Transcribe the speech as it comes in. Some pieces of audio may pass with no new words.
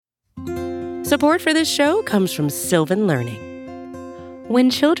Support for this show comes from Sylvan Learning. When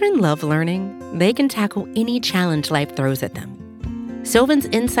children love learning, they can tackle any challenge life throws at them. Sylvan's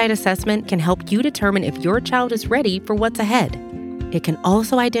Insight Assessment can help you determine if your child is ready for what's ahead. It can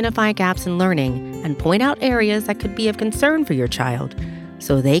also identify gaps in learning and point out areas that could be of concern for your child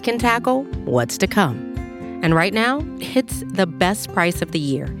so they can tackle what's to come. And right now, it's the best price of the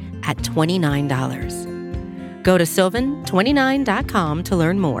year at $29. Go to sylvan29.com to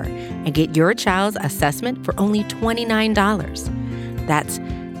learn more and get your child's assessment for only $29. That's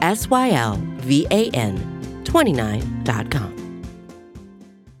SYLVAN 29.com.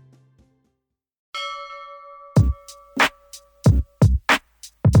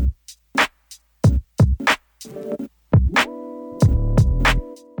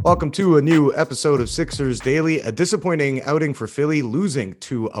 Welcome to a new episode of Sixers Daily. A disappointing outing for Philly, losing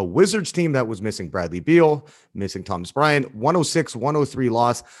to a Wizards team that was missing Bradley Beal, missing Thomas Bryant, 106-103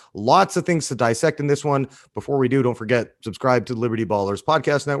 loss. Lots of things to dissect in this one. Before we do, don't forget, subscribe to the Liberty Ballers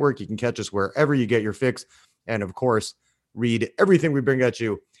Podcast Network. You can catch us wherever you get your fix. And of course, read everything we bring at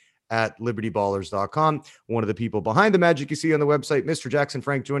you at libertyballers.com. One of the people behind the magic you see on the website, Mr. Jackson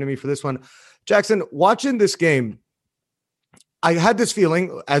Frank, joining me for this one. Jackson, watching this game, I had this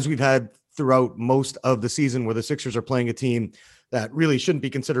feeling, as we've had throughout most of the season, where the Sixers are playing a team that really shouldn't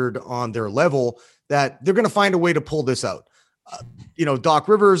be considered on their level, that they're going to find a way to pull this out. Doc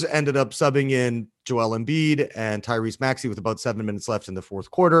Rivers ended up subbing in Joel Embiid and Tyrese Maxey with about 7 minutes left in the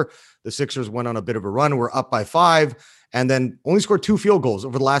fourth quarter. The Sixers went on a bit of a run, were up by 5, and then only scored 2 field goals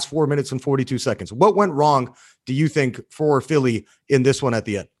over the last 4 minutes and 42 seconds. What went wrong, do you think, for Philly in this one at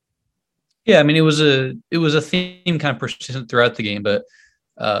the end? Yeah, I mean, it was a theme kind of persistent throughout the game, but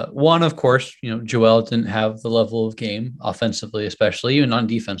one, of course, Joel didn't have the level of game offensively, especially even on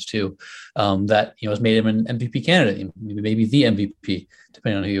defense too, that has made him an MVP candidate, maybe the MVP,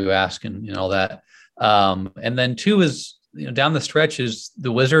 depending on who you ask and all that. And then two is down the stretch is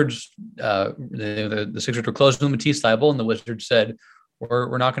the Wizards, the Sixers were closing with Matisse Thybulle, and the Wizards said,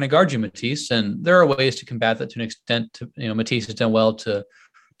 we're not going to guard you, Matisse, and there are ways to combat that to an extent. Matisse has done well to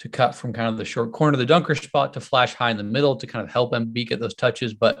cut from kind of the short corner of the dunker spot to flash high in the middle to kind of help Embiid get those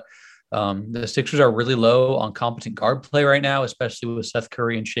touches. But the Sixers are really low on competent guard play right now, especially with Seth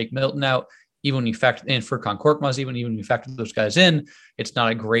Curry and Shake Milton out. Even when you factor in Furkan Korkmaz, even when you factor those guys in, it's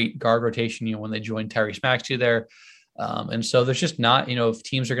not a great guard rotation, when they join Tyrese Maxey there. And so there's just not, if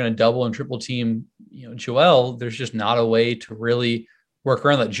teams are going to double and triple team, Joel, there's just not a way to really work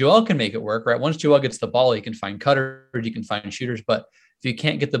around that. Joel can make it work, right? Once Joel gets the ball, he can find cutters, he can find shooters, but if you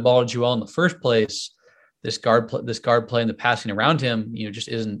can't get the ball to Joel in the first place, this guard play and the passing around him, just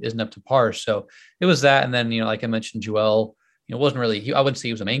isn't up to par. So it was that. And then, like I mentioned, Joel, wasn't really, I wouldn't say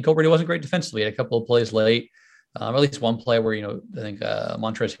he was a main culprit. He wasn't great defensively. He had a couple of plays late, or at least one play where, I think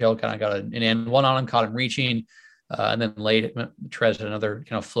Montrezl Harrell kind of got an and one on him, caught him reaching. And then late, Trez had another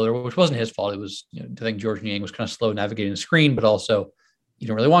kind of floater, which wasn't his fault. It was, I think Georges Niang was kind of slow navigating the screen, but also you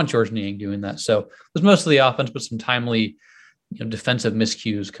don't really want Georges Niang doing that. So it was mostly the offense, but some timely defensive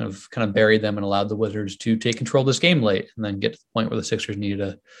miscues kind of buried them and allowed the Wizards to take control of this game late and then get to the point where the Sixers needed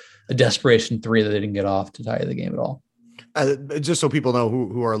a desperation 3 that they didn't get off to tie the game at all. Just so people know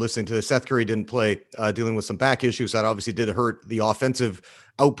who are listening to this, Seth Curry didn't play, dealing with some back issues that obviously did hurt the offensive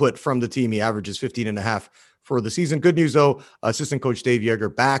output from the team. He averages 15.5 for the season. Good news though, assistant coach Dave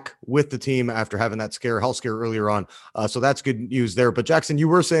Yeager back with the team after having that health scare earlier on. So that's good news there. But Jackson, you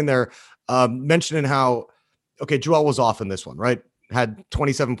were saying there, mentioning how, okay, Joel was off in this one, right? Had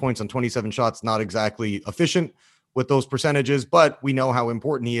 27 points on 27 shots, not exactly efficient with those percentages, but we know how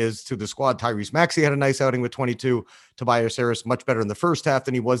important he is to the squad. Tyrese Maxey had a nice outing with 22. Tobias Harris, much better in the first half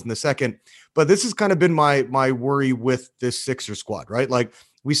than he was in the second. But this has kind of been my worry with this Sixers squad, right? Like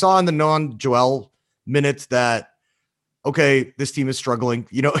we saw in the non-Joel minutes that, okay, this team is struggling,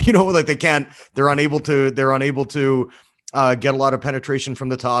 like they're unable to get a lot of penetration from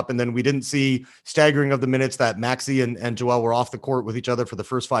the top. And then we didn't see staggering of the minutes that Maxey and Joel were off the court with each other for the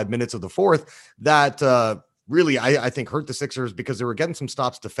first 5 minutes of the fourth. That really, I think, hurt the Sixers because they were getting some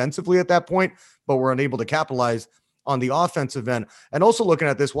stops defensively at that point, but were unable to capitalize on the offensive end. And also looking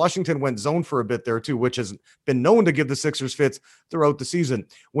at this, Washington went zone for a bit there too, which has been known to give the Sixers fits throughout the season.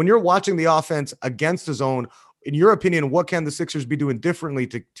 When you're watching the offense against the zone, in your opinion, what can the Sixers be doing differently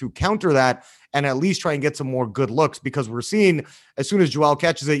to counter that and at least try and get some more good looks? Because we're seeing as soon as Joel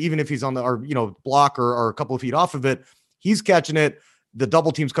catches it, even if he's on the block or a couple of feet off of it, he's catching it. The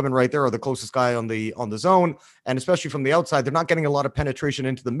double teams coming right there are the closest guy on the zone. And especially from the outside, they're not getting a lot of penetration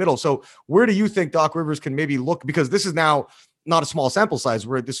into the middle. So where do you think Doc Rivers can maybe look? Because this is now not a small sample size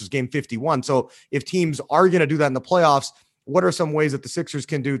where this is game 51. So if teams are going to do that in the playoffs, What are some ways that the Sixers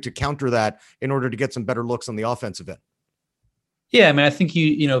can do to counter that in order to get some better looks on the offensive end? Yeah, I mean, I think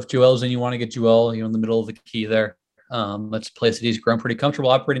if Joel's in, you want to get Joel, in the middle of the key there. That's a place that he's grown pretty comfortable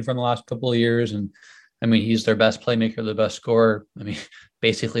operating from the last couple of years. And I mean, he's their best playmaker, the best scorer. I mean,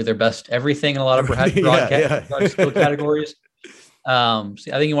 basically their best everything in a lot of broadcast skill categories. So I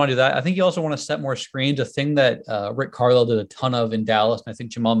think you want to do that. I think you also want to set more screens, a thing that Rick Carlisle did a ton of in Dallas. And I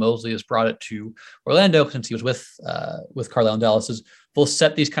think Jamal Mosley has brought it to Orlando since he was with Carlisle in Dallas. Is they'll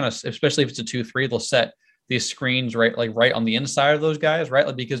set these kind of, especially if it's a 2-3, they'll set these screens right on the inside of those guys, right?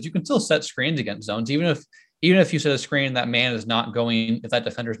 Like, because you can still set screens against zones, even if you set a screen, that man is not going, if that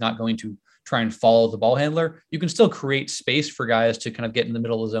defender is not going to try and follow the ball handler, you can still create space for guys to kind of get in the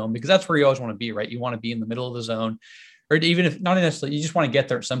middle of the zone, because that's where you always want to be, right? You want to be in the middle of the zone, or even if not necessarily, you just want to get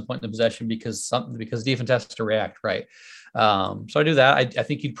there at some point in the possession because defense has to react, right? So I do that. I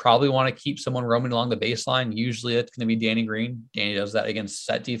think you'd probably want to keep someone roaming along the baseline. Usually it's going to be Danny Green. Danny does that against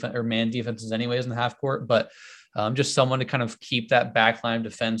set defense or man defenses anyways in the half court, but just someone to kind of keep that backline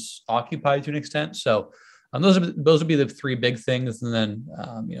defense occupied to an extent. So those would be the three big things. And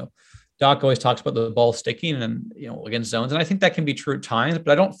then, Doc always talks about the ball sticking and, against zones. And I think that can be true at times, but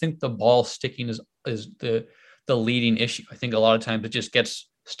I don't think the ball sticking is the leading issue. I think a lot of times it just gets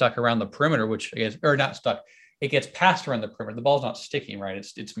stuck around the perimeter, which I guess, or not stuck. It gets passed around the perimeter. The ball's not sticking, right?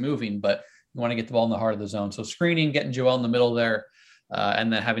 It's moving, but you want to get the ball in the heart of the zone. So screening, getting Joel in the middle there,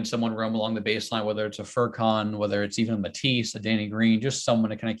 and then having someone roam along the baseline, whether it's a Furkan, whether it's even a Matisse, a Danny Green, just someone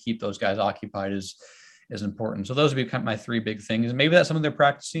to kind of keep those guys occupied is important. So those would be kind of my three big things. And maybe that's something they're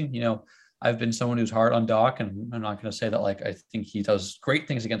practicing. I've been someone who's hard on Doc, and I'm not going to say that I think he does great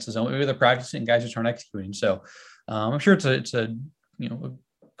things against his own. Maybe they're practicing, guys just aren't executing. So I'm sure it's a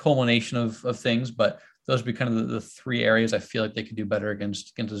culmination of things, but those would be kind of the three areas I feel like they could do better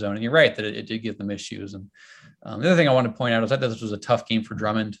against the zone. And you're right that it did give them issues. And the other thing I want to point out is that this was a tough game for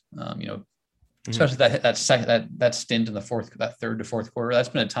Drummond. Especially that stint in that third to fourth quarter. That's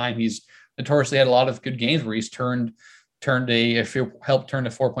been a time he's notoriously had a lot of good games where he's helped turn a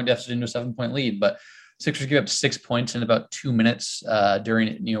 4-point deficit into a 7-point lead. But Sixers give up 6 points in about 2 minutes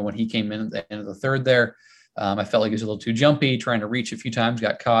during when he came in at the end of the third there. I felt like he was a little too jumpy, trying to reach a few times,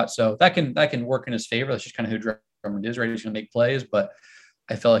 got caught. So that can work in his favor. That's just kind of who Drummond is, right? He's going to make plays, but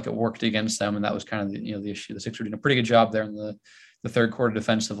I felt like it worked against them, and that was kind of the issue. The Sixers did a pretty good job there in the third quarter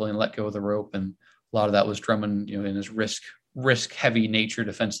defensively and let go of the rope, and a lot of that was Drummond, in his risk heavy nature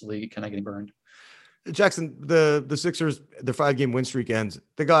defensively, kind of getting burned. Jackson, the Sixers, their 5-game win streak ends.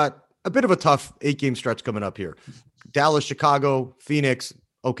 They got a bit of a tough 8-game stretch coming up here. Dallas, Chicago, Phoenix,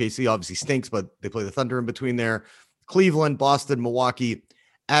 OKC obviously stinks, but they play the Thunder in between there. Cleveland, Boston, Milwaukee,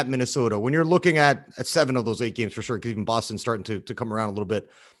 at Minnesota. When you're looking at 7 of those 8 games for sure, because even Boston's starting to come around a little bit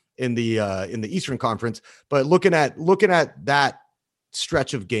in the Eastern Conference. But looking at that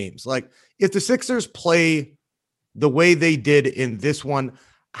stretch of games, like if the Sixers play the way they did in this one,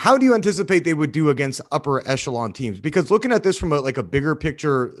 how do you anticipate they would do against upper echelon teams? Because looking at this from a bigger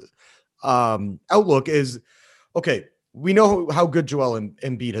picture outlook is, okay, we know how good Joel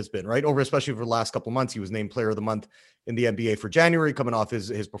Embiid has been, right? Especially over the last couple of months. He was named Player of the Month in the NBA for January, coming off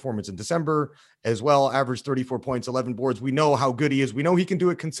his performance in December as well. Averaged 34 points, 11 boards. We know how good he is. We know he can do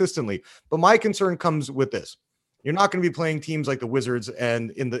it consistently. But my concern comes with this. You're not going to be playing teams like the Wizards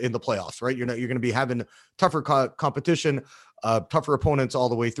and in the playoffs, right? You're going to be having tougher competition, tougher opponents all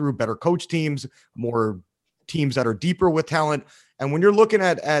the way through, better coach teams, more teams that are deeper with talent. And when you're looking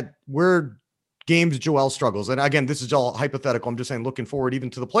at where games Joel struggles, and again, this is all hypothetical, I'm just saying looking forward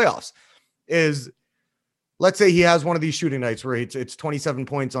even to the playoffs, is let's say he has one of these shooting nights where it's 27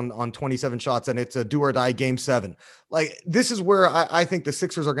 points on 27 shots and it's a do or die game 7. Like, this is where I think the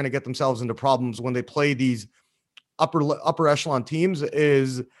Sixers are going to get themselves into problems when they play these upper echelon teams.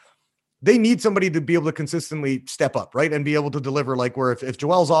 Is they need somebody to be able to consistently step up, right? And be able to deliver, like where if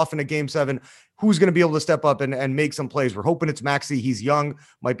Joel's off in a game 7, who's going to be able to step up and make some plays? We're hoping it's Maxey. He's young,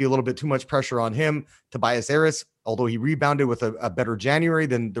 might be a little bit too much pressure on him. Tobias Harris, although he rebounded with a better January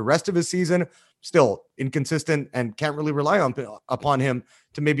than the rest of his season, still inconsistent and can't really rely upon him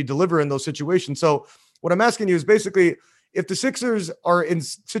to maybe deliver in those situations. So what I'm asking you is basically, if the Sixers are in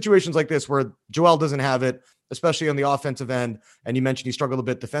situations like this where Joel doesn't have it, especially on the offensive end, and you mentioned he struggled a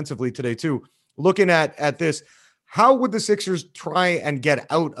bit defensively today too, looking at this, how would the Sixers try and get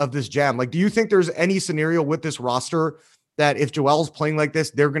out of this jam? Like, do you think there's any scenario with this roster that if Joel's playing like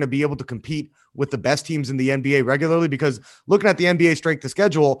this, they're going to be able to compete with the best teams in the NBA regularly? Because looking at the NBA strength of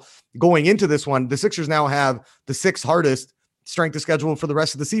schedule going into this one, the Sixers now have the 6th hardest strength of schedule for the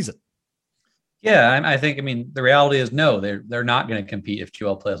rest of the season. Yeah, I think, the reality is no, they're not going to compete if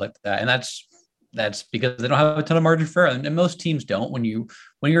Joel plays like that. And that's that's because they don't have a ton of margin for error, and most teams don't. When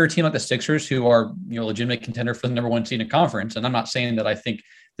you're a team like the Sixers, who are legitimate contender for the number one seed in conference, and I'm not saying that I think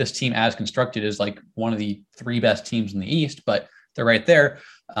this team as constructed is like one of the three best teams in the East, but they're right there.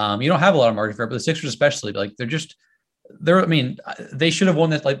 You don't have a lot of margin for error, but the Sixers especially, like I mean, they should have won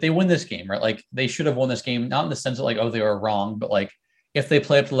this. Like they win this game, right? Like they should have won this game, not in the sense of like, oh, they were wrong, but like if they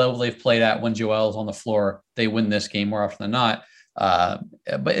play up to the level they've played at when Joel's on the floor, they win this game more often than not.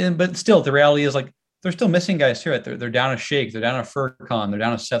 But still, the reality is like they're still missing guys here. They're down a Shake, they're down a Furkan, they're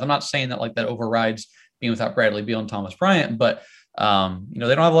down a Seth. I'm not saying that like that overrides being without Bradley Beal and Thomas Bryant, but they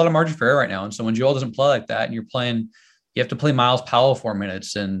don't have a lot of margin for error right now. And so when Joel doesn't play like that, and you have to play Miles Powell 4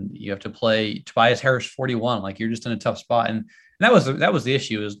 minutes, and you have to play Tobias Harris 41. Like you're just in a tough spot. And that was the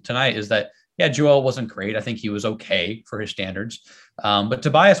issue tonight is that, yeah, Joel wasn't great. I think he was okay for his standards. But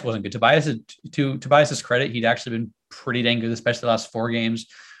Tobias wasn't good. To Tobias's credit, he'd actually been pretty dang good, especially the last 4 games.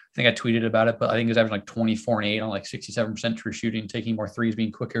 I think I tweeted about it, but I think he was averaging like 24 and 8 on like 67% true shooting, taking more threes,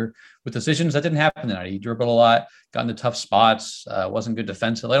 being quicker with decisions. That didn't happen tonight. He dribbled a lot, got into tough spots, wasn't good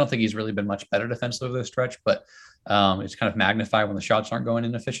defensively. I don't think he's really been much better defensively over this stretch, but it's kind of magnified when the shots aren't going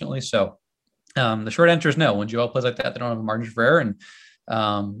in efficiently. So the short answer is no. When Joel plays like that, they don't have a margin for error. And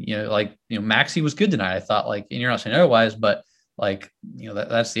Maxey was good tonight. I thought, like, and you're not saying otherwise, but like,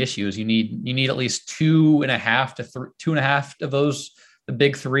 that's the issue is you need at least 2.5 of those, the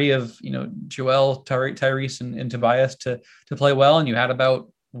big three of, Joel, Tyrese and Tobias to play well. And you had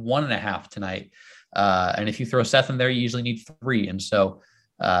about 1.5 tonight. And if you throw Seth in there, you usually need 3. And so,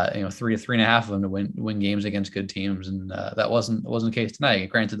 3 to 3.5 of them to win games against good teams. And that wasn't the case tonight.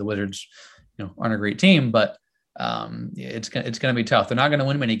 Granted, the Wizards, aren't a great team, but it's going to be tough. They're not going to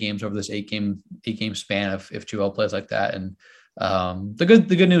win many games over this 8 game span if Joel plays like that. And the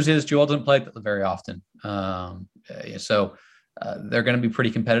good news is Joel doesn't play very often. So they're going to be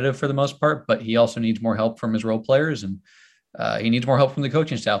pretty competitive for the most part, but he also needs more help from his role players, and he needs more help from the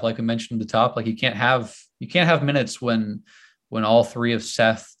coaching staff. Like I mentioned at the top, like you can't have minutes when all 3 of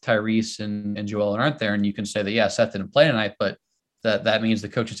Seth, Tyrese, and Joel aren't there. And you can say that, yeah, Seth didn't play tonight, but that means the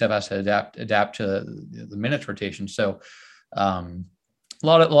coaching staff has to adapt to the minutes rotation. So a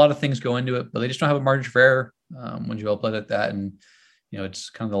lot of things go into it, but they just don't have a margin for error when Joel plays like that. And, it's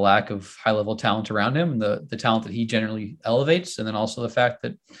kind of the lack of high level talent around him, and the talent that he generally elevates. And then also the fact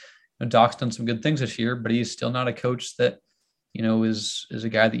that Doc's done some good things this year, but he's still not a coach that, is a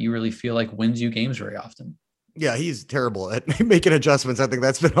guy that you really feel like wins you games very often. Yeah, he's terrible at making adjustments. I think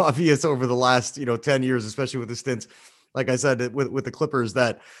that's been obvious over the last, 10 years, especially with the stints, like I said, with the Clippers,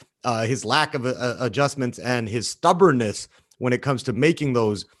 that his lack of adjustments and his stubbornness when it comes to making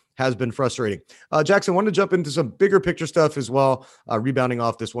those has been frustrating. Jackson, wanted to jump into some bigger picture stuff as well, rebounding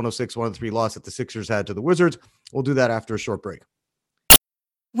off this 106-103 loss that the Sixers had to the Wizards. We'll do that after a short break.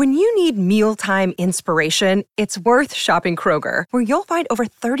 When you need mealtime inspiration, it's worth shopping Kroger, where you'll find over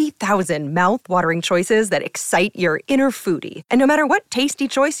 30,000 mouth-watering choices that excite your inner foodie. And no matter what tasty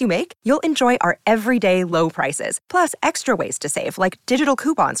choice you make, you'll enjoy our everyday low prices, plus extra ways to save, like digital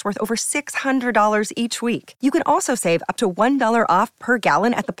coupons worth over $600 each week. You can also save up to $1 off per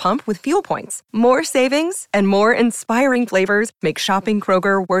gallon at the pump with fuel points. More savings and more inspiring flavors make shopping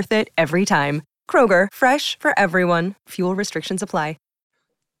Kroger worth it every time. Kroger, fresh for everyone. Fuel restrictions apply.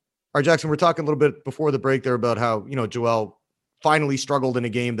 All right, Jackson, we're talking a little bit before the break there about how, Joel finally struggled in a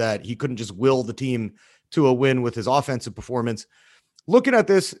game that he couldn't just will the team to a win with his offensive performance. Looking at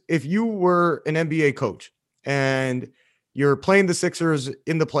this, if you were an NBA coach and you're playing the Sixers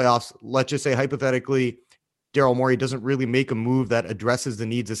in the playoffs, let's just say hypothetically, Daryl Morey doesn't really make a move that addresses the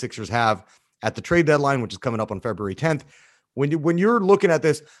needs the Sixers have at the trade deadline, which is coming up on February 10th. When you're looking at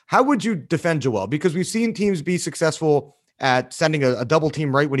this, how would you defend Joel? Because we've seen teams be successful at sending a double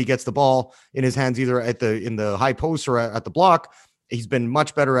team right when he gets the ball in his hands, either in the high post or at the block. He's been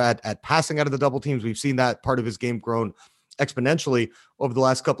much better at passing out of the double teams. We've seen that part of his game grown exponentially over the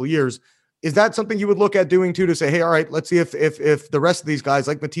last couple of years. Is that something you would look at doing too, to say, hey, all right, let's see if the rest of these guys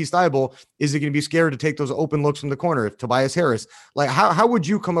like Matisse Thybulle, is he going to be scared to take those open looks from the corner? If Tobias Harris, like how would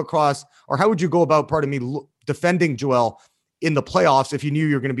you come across, or how would you go about, defending Joel in the playoffs if you knew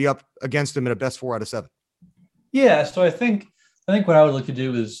you're going to be up against him in a best 4 out of 7? Yeah, so I think what I would look to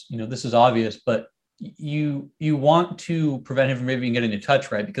do is, this is obvious, but you want to prevent him from maybe getting a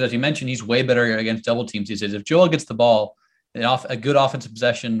touch, right? Because as you mentioned, he's way better against double teams these days. If Joel gets the ball, a good offensive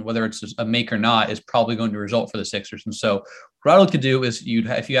possession, whether it's a make or not, is probably going to result for the Sixers. And so what I would look to do is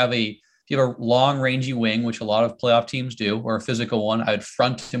if you have a long rangy wing, which a lot of playoff teams do, or a physical one, I would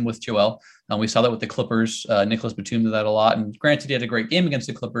front him with Joel. We saw that with the Clippers. Nicholas Batum did that a lot. And granted, he had a great game against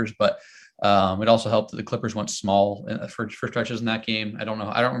the Clippers, but It also helped that the Clippers went small for stretches in that game. I don't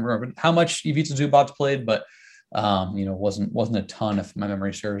remember how much Ivica Zubac played, but wasn't a ton if my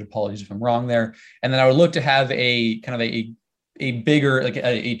memory serves. Apologies if I'm wrong there. And then I would look to have a kind of a bigger, like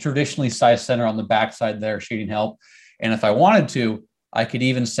a traditionally sized center on the backside there, shooting help. And if I wanted to, I could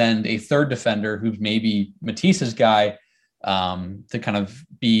even send a third defender who's maybe Matisse's guy to kind of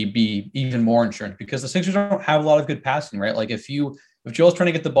be even more insurance, because the Sixers don't have a lot of good passing, right? Like if Joel's trying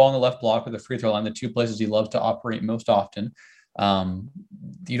to get the ball in the left block or the free throw line, the two places he loves to operate most often,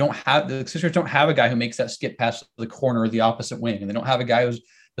 the Sixers don't have a guy who makes that skip pass to the corner or the opposite wing. And they don't have a guy who's,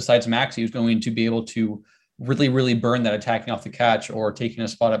 besides Maxey, who's going to be able to really, really burn that attacking off the catch or taking a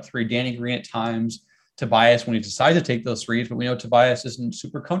spot up three. Danny Green at times, Tobias when he decides to take those threes, but we know Tobias isn't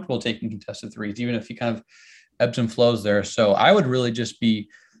super comfortable taking contested threes, even if he kind of ebbs and flows there. So I would really just I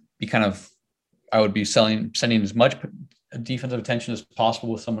would be sending as much defensive attention as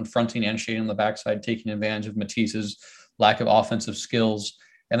possible with someone fronting and shading on the backside, taking advantage of Matisse's lack of offensive skills,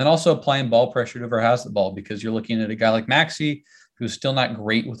 and then also applying ball pressure to whoever has the ball, because you're looking at a guy like Maxey, who's still not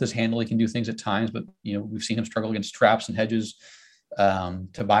great with his handle. He can do things at times, but we've seen him struggle against traps and hedges.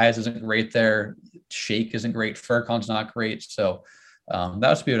 Tobias isn't great there. Shake isn't great. Furkan's not great. So that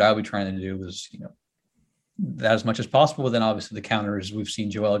would be what I would be trying to do, is that as much as possible. But then obviously the counter is, we've seen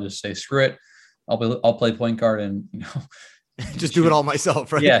Joel just say, screw it, I'll play point guard and just do it all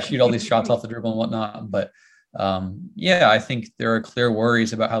myself, right? Yeah, shoot all these shots off the dribble and whatnot. But I think there are clear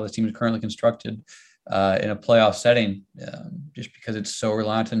worries about how this team is currently constructed in a playoff setting, just because it's so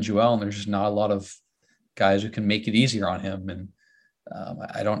reliant on Joel, and there's just not a lot of guys who can make it easier on him. And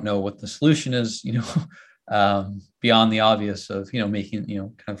I don't know what the solution is, beyond the obvious of, making,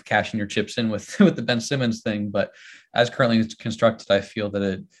 kind of cashing your chips in with the Ben Simmons thing. But as currently constructed, I feel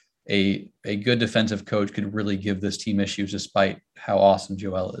that a good defensive coach could really give this team issues, despite how awesome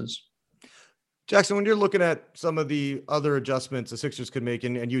Joel is. Jackson, when you're looking at some of the other adjustments the Sixers could make,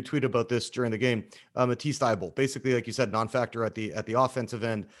 and you tweet about this during the game, Matisse Thybulle, basically, like you said, non-factor at the offensive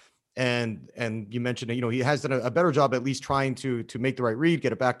end. And you mentioned, he has done a better job at least trying to make the right read,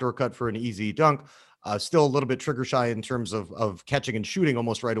 get a backdoor cut for an easy dunk. Still a little bit trigger shy in terms of catching and shooting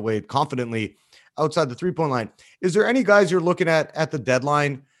almost right away, confidently outside the 3-point line. Is there any guys you're looking at the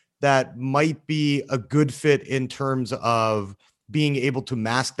deadline that might be a good fit in terms of being able to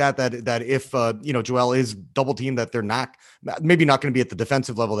mask that if Joel is double teamed, that they're maybe not going to be at the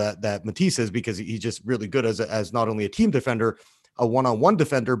defensive level that Matisse is, because he's just really good as not only a team defender, a one-on-one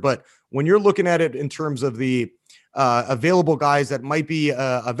defender. But when you're looking at it in terms of the available guys that might be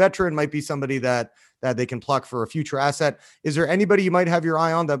a veteran, might be somebody that they can pluck for a future asset, is there anybody you might have your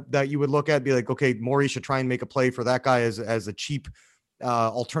eye on that you would look at, be like, okay, Morey should try and make a play for that guy as a cheap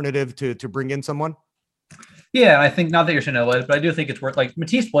alternative to bring in someone? Yeah, I think, not that you're saying no, but I do think it's worth, like,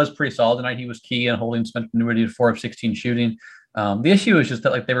 Matisse was pretty solid tonight. He was key in holding Spencer Dinwiddie to 4 of 16 shooting. The issue is just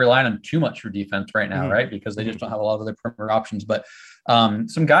that, like, they rely on him too much for defense right now, right? Because they just don't have a lot of other perimeter options. But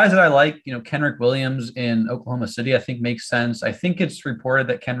some guys that I like, Kenrich Williams in Oklahoma City, I think makes sense. I think it's reported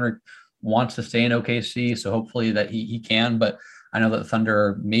that Kenrich wants to stay in OKC, so hopefully that he can. But I know that the Thunder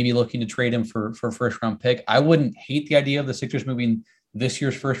are maybe looking to trade him for a first-round pick. I wouldn't hate the idea of the Sixers moving this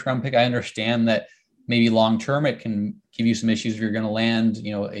year's first-round pick. I understand that maybe long-term it can give you some issues if you're going to land,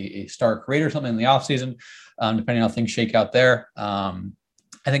 a star creator or something in the offseason, depending on how things shake out there. I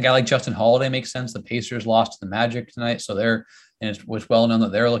think I like Justin Holiday makes sense. The Pacers lost to the Magic tonight, so it was well known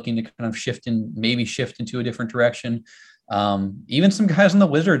that they're looking to kind of shift into a different direction. Even some guys on the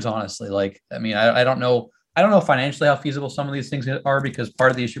Wizards, honestly, I don't know financially how feasible some of these things are, because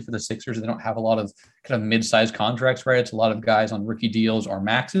part of the issue for the Sixers is they don't have a lot of kind of mid-sized contracts, right? It's a lot of guys on rookie deals or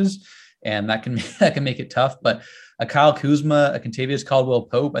maxes, and that can make it tough. But a Kyle Kuzma, a Kentavious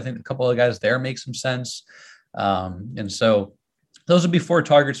Caldwell-Pope, I think a couple of guys there make some sense. And so those would be 4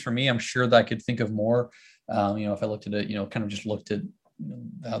 targets for me. I'm sure that I could think of more. If I looked at it, kind of just looked at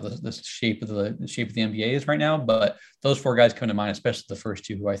how the shape of the NBA is right now. But those 4 guys come to mind, especially the first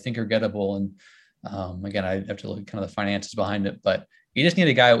 2, who I think are gettable. And again, I have to look at kind of the finances behind it. But you just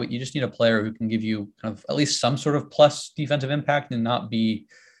need a player who can give you kind of at least some sort of plus defensive impact, and not be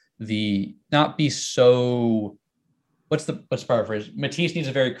so. What's paraphrase? Matisse needs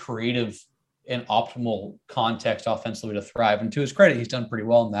a very creative and optimal context offensively to thrive. And to his credit, he's done pretty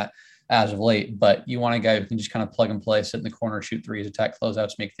well in that as of late. But you want a guy who can just kind of plug and play, sit in the corner, shoot threes, attack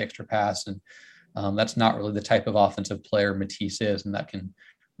closeouts, make the extra pass. And that's not really the type of offensive player Matisse is. And that can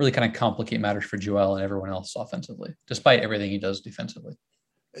really kind of complicate matters for Joel and everyone else offensively, despite everything he does defensively.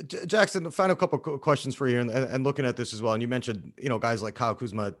 Jackson, the final couple questions for you, and looking at this as well. And you mentioned, guys like Kyle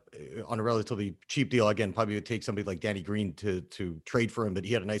Kuzma on a relatively cheap deal. Again, probably would take somebody like Danny Green to trade for him, but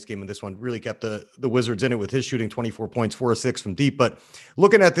he had a nice game in this one. Really kept the Wizards in it with his shooting 24 points, 4 of 6 from deep. But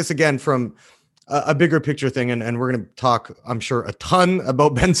looking at this again from a bigger picture thing, and we're going to talk, I'm sure, a ton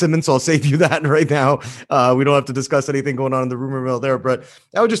about Ben Simmons, so I'll save you that right now. We don't have to discuss anything going on in the rumor mill there. But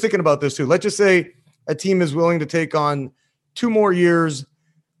I was just thinking about this too. Let's just say a team is willing to take on 2 more years,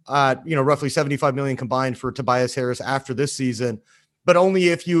 roughly 75 million combined for Tobias Harris after this season, but only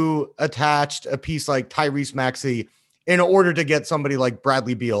if you attached a piece like Tyrese Maxey in order to get somebody like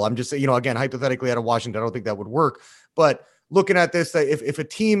Bradley Beal. I'm just saying, again, hypothetically out of Washington, I don't think that would work. But looking at this, that if a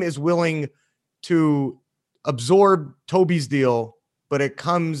team is willing to absorb Toby's deal, but it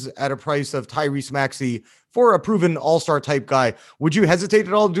comes at a price of Tyrese Maxey for a proven all-star type guy, would you hesitate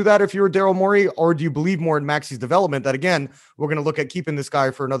at all to do that if you were Daryl Morey, or do you believe more in Maxey's development that, again, we're going to look at keeping this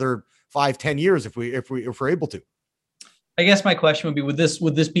guy for another 5-10 years if we're able to? I guess my question would be, would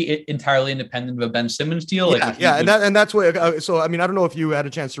this be entirely independent of a Ben Simmons deal? And that's what, so, I mean, I don't know if you had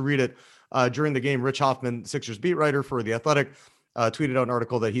a chance to read it during the game. Rich Hoffman, Sixers beat writer for The Athletic, tweeted out an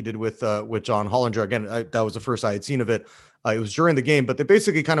article that he did with John Hollinger. Again, that was the first I had seen of it. It was during the game, but they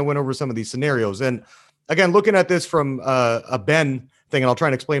basically kind of went over some of these scenarios. And again, looking at this from a Ben thing, and I'll try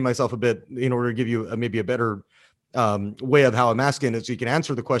and explain myself a bit in order to give you maybe a better way of how I'm asking it so you can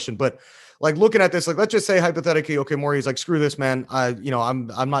answer the question. But like looking at this, like, let's just say hypothetically, okay, Morey's like, screw this, man.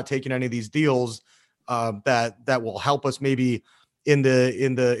 I'm not taking any of these deals that will help us maybe in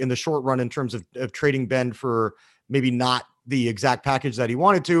the short run in terms of trading Ben for maybe not the exact package that he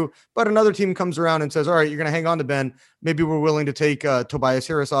wanted to, but another team comes around and says, all right, you're going to hang on to Ben. Maybe we're willing to take Tobias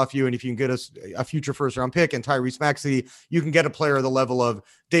Harris off you. And if you can get us a future first round pick and Tyrese Maxey, you can get a player of the level of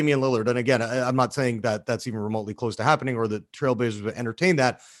Damian Lillard. And again, I'm not saying that that's even remotely close to happening or the Trailblazers would entertain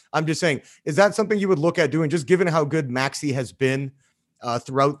that. I'm just saying, is that something you would look at doing, just given how good Maxey has been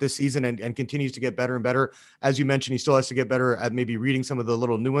throughout this season and continues to get better and better? As you mentioned, he still has to get better at maybe reading some of the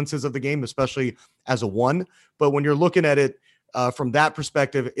little nuances of the game, especially as a 1. But when you're looking at it from that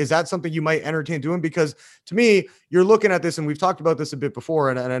perspective, is that something you might entertain doing? Because to me, you're looking at this, and we've talked about this a bit before,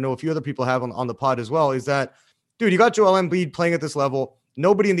 and I know a few other people have on the pod as well, is that, dude, you got Joel Embiid playing at this level.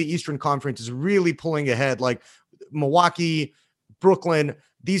 Nobody in the Eastern Conference is really pulling ahead. Like Milwaukee, Brooklyn,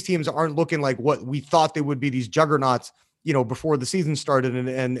 these teams aren't looking like what we thought they would be, these juggernauts, before the season started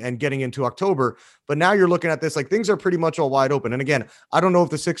and getting into October. But now you're looking at this, like things are pretty much all wide open. And again, I don't know if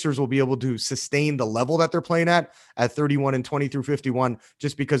the Sixers will be able to sustain the level that they're playing at 31-20 through 51,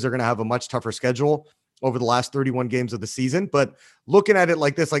 just because they're going to have a much tougher schedule over the last 31 games of the season. But looking at it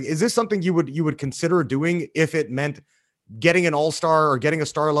like this, like, is this something you would consider doing if it meant getting an all-star or getting a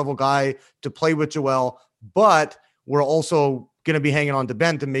star level guy to play with Joel, but we're also going to be hanging on to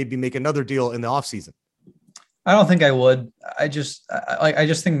Ben to maybe make another deal in the offseason? I don't think I would. I just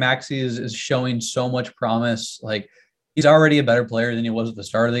think Maxey is showing so much promise. Like, he's already a better player than he was at the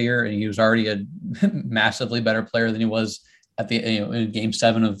start of the year, and he was already a massively better player than he was at the in Game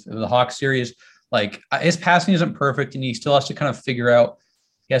 7 of the Hawks series. Like, his passing isn't perfect, and he still has to kind of figure out.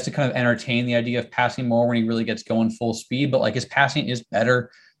 He has to kind of entertain the idea of passing more when he really gets going full speed. But like, his passing is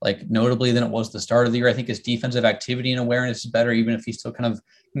better, like notably, than it was the start of the year. I think his defensive activity and awareness is better, even if he still kind of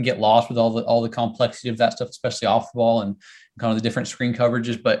can get lost with all the complexity of that stuff, especially off the ball and kind of the different screen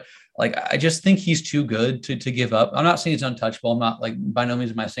coverages. But like, I just think he's too good to give up. I'm not saying he's untouchable. I'm not, like, by no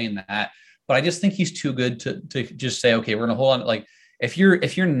means am I saying that, but I just think he's too good to just say, okay, we're going to hold on. Like, if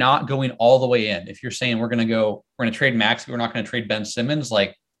you're not going all the way in, if you're saying we're going to trade Max, we're not going to trade Ben Simmons,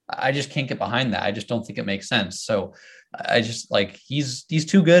 like, I just can't get behind that. I just don't think it makes sense. So I just, like, he's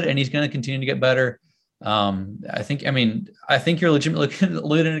too good, and he's going to continue to get better. I think you're legitimately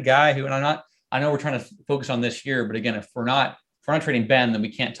looking at a guy who, and I know we're trying to focus on this year, but again, if we're not trading Ben, then we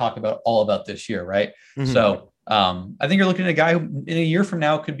can't talk all about this year. Right. Mm-hmm. So I think you're looking at a guy who in a year from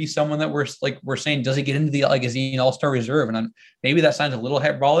now could be someone that we're saying, does he get into is he an all-star reserve? And maybe that sounds a little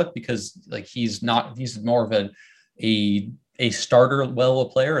hyperbolic because, like, he's more of a starter level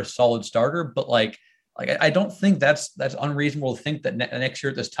player, a solid starter, but like I don't think that's unreasonable to think that next year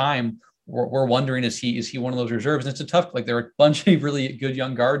at this time we're wondering, is he one of those reserves? And it's a tough, like, there are a bunch of really good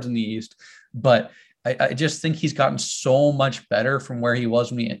young guards in the East, but I just think he's gotten so much better from where he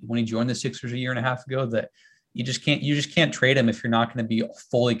was when he joined the Sixers a year and a half ago that you just can't trade him if you're not going to be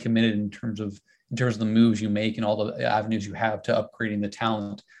fully committed in terms of the moves you make and all the avenues you have to upgrading the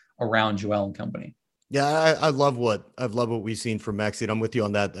talent around Joel and company. Yeah, I love what we've seen from Maxey, and I'm with you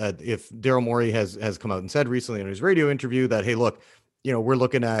on that. If Daryl Morey has come out and said recently in his radio interview that, hey, look, we're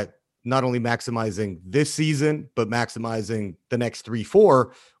looking at not only maximizing this season, but maximizing the next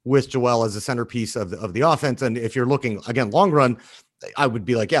 3-4 with Joel as a centerpiece of the offense. And if you're looking, again, long run, I would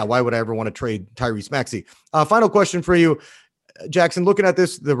be like, yeah, why would I ever want to trade Tyrese Maxey? Final question for you, Jackson, looking at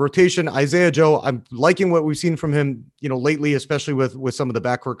this, the rotation, Isaiah Joe, I'm liking what we've seen from him, lately, especially with some of the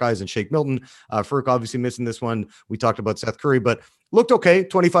backcourt guys and Shake Milton. Furk obviously missing this one. We talked about Seth Curry, but looked okay.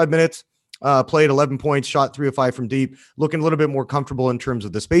 25 minutes, played 11 points, shot 3 of 5 from deep, looking a little bit more comfortable in terms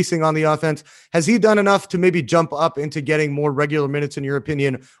of the spacing on the offense. Has he done enough to maybe jump up into getting more regular minutes in your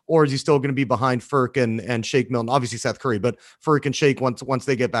opinion, or is he still going to be behind Furk and Shake Milton? Obviously Seth Curry, but Furk and Shake once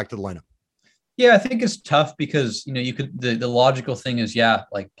they get back to the lineup. Yeah, I think it's tough because, you could, the logical thing is,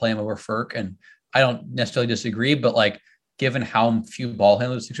 play him over Furk. And I don't necessarily disagree, but given how few ball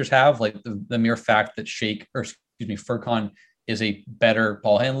handlers the Sixers have, the mere fact that Furkan is a better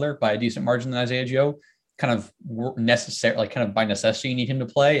ball handler by a decent margin than Isaiah Joe, kind of necessary, kind of by necessity, you need him to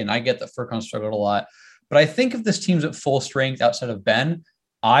play. And I get that Furkan struggled a lot, but I think if this team's at full strength outside of Ben,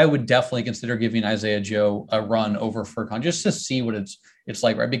 I would definitely consider giving Isaiah Joe a run over Furkan just to see what it's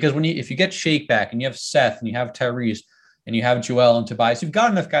like, right? Because if you get Shake back and you have Seth and you have Tyrese and you have Joel and Tobias, you've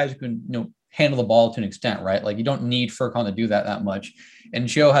got enough guys who can, handle the ball to an extent, right? You don't need Furkan to do that much. And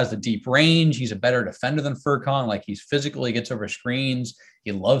Joe has the deep range. He's a better defender than Furkan. He's physical, he gets over screens.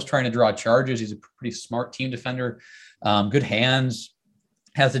 He loves trying to draw charges. He's a pretty smart team defender, good hands,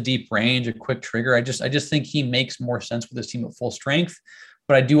 has a deep range, a quick trigger. I just think he makes more sense with this team at full strength.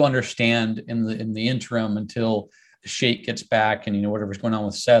 But I do understand in the interim until Shake gets back and, whatever's going on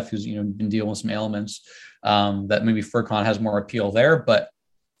with Seth, who's, been dealing with some ailments, that maybe Furkan has more appeal there. But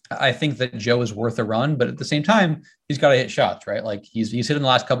I think that Joe is worth a run, but at the same time, he's got to hit shots, right? He's hit in the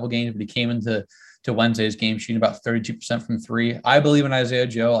last couple of games, but he came into Wednesday's game shooting about 32% from 3. I believe in Isaiah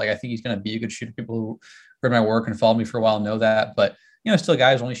Joe. I think he's going to be a good shooter. People who read my work and followed me for a while know that, but still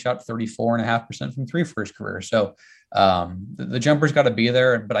guys only shot 34.5% from 3 for his career. So the jumper's got to be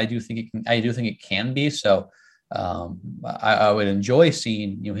there, but I do think it can be. So I would enjoy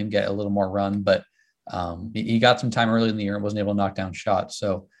seeing him get a little more run, but he got some time early in the year and wasn't able to knock down shots.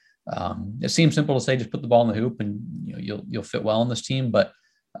 So it seems simple to say, just put the ball in the hoop and you'll fit well in this team, but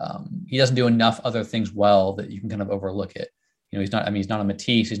he doesn't do enough other things well that you can kind of overlook it. He's not a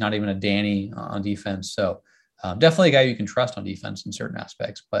Matisse, he's not even a Danny on defense. So definitely a guy you can trust on defense in certain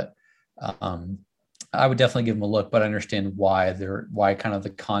aspects, but I would definitely give him a look, but I understand why kind of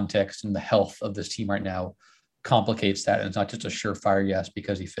the context and the health of this team right now complicates that. And it's not just a surefire yes,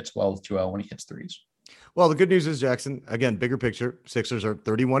 because he fits well with Joel when he hits threes. Well, the good news is, Jackson, again, bigger picture, Sixers are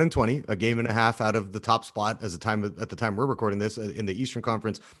 31-20, a game and a half out of the top spot at the time we're recording this in the Eastern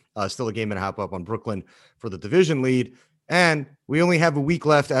Conference, still a game and a half up on Brooklyn for the division lead. And we only have a week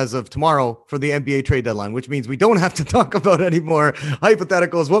left as of tomorrow for the NBA trade deadline, which means we don't have to talk about any more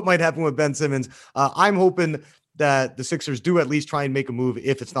hypotheticals, what might happen with Ben Simmons. I'm hoping that the Sixers do at least try and make a move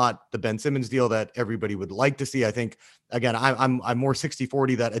if it's not the Ben Simmons deal that everybody would like to see. I think, again, I'm more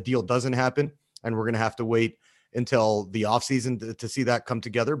 60-40 that a deal doesn't happen, and we're going to have to wait until the offseason to see that come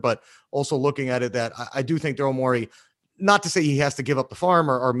together. But also looking at it, that I do think Daryl Morey, not to say he has to give up the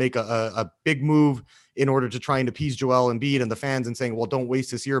farm or make a big move in order to try and appease Joel Embiid and the fans and saying, well, don't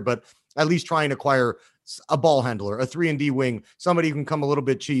waste this year, but at least try and acquire a ball handler, a 3-and-D wing, somebody who can come a little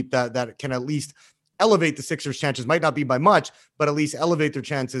bit cheap that can at least elevate the Sixers' chances, might not be by much, but at least elevate their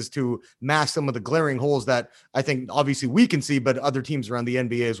chances to mask some of the glaring holes that I think obviously we can see, but other teams around the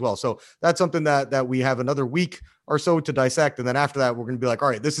NBA as well. So that's something that we have another week or so to dissect. And then after that, we're going to be like, all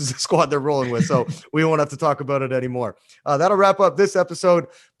right, this is the squad they're rolling with. So we won't have to talk about it anymore. That'll wrap up this episode.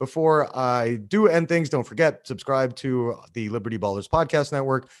 Before I do end things, don't forget, subscribe to the Liberty Ballers Podcast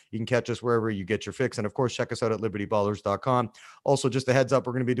Network. You can catch us wherever you get your fix. And of course, check us out at libertyballers.com. Also, just a heads up,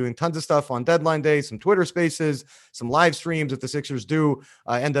 we're going to be doing tons of stuff on deadline day, some Twitter spaces, some live streams if the Sixers do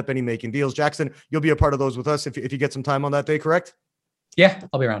end up making deals. Jackson, you'll be a part of those with us if you get some time on that day, correct? Yeah,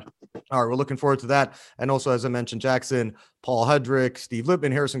 I'll be around. All right, we're looking forward to that. And also, as I mentioned, Jackson, Paul Hudrick, Steve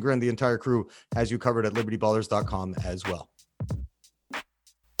Lippman, Harrison Grin, the entire crew has you covered at libertyballers.com as well.